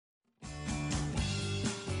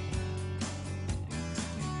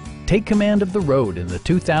Take command of the road in the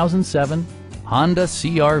 2007 Honda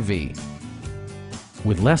CR-V.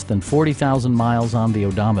 With less than 40,000 miles on the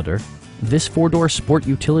odometer, this four-door sport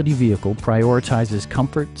utility vehicle prioritizes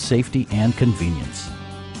comfort, safety, and convenience.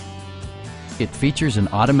 It features an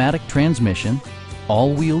automatic transmission,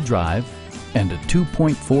 all-wheel drive, and a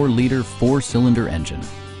 2.4-liter four-cylinder engine.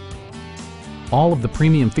 All of the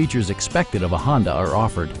premium features expected of a Honda are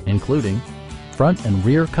offered, including front and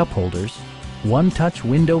rear cup holders, one-touch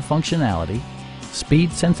window functionality,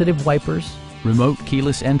 speed-sensitive wipers, remote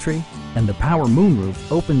keyless entry, and the power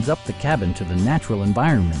moonroof opens up the cabin to the natural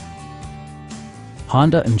environment.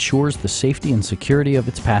 Honda ensures the safety and security of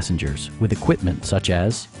its passengers with equipment such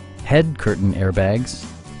as head curtain airbags,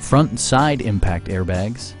 front and side impact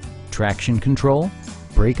airbags, traction control,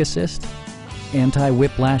 brake assist,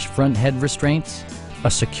 anti-whiplash front head restraints,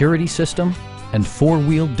 a security system, and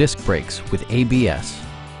four-wheel disc brakes with ABS.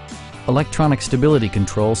 Electronic stability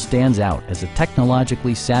control stands out as a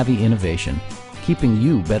technologically savvy innovation, keeping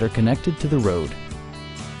you better connected to the road.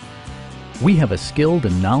 We have a skilled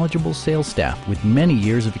and knowledgeable sales staff with many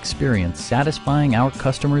years of experience satisfying our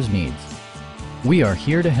customers' needs. We are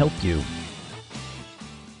here to help you.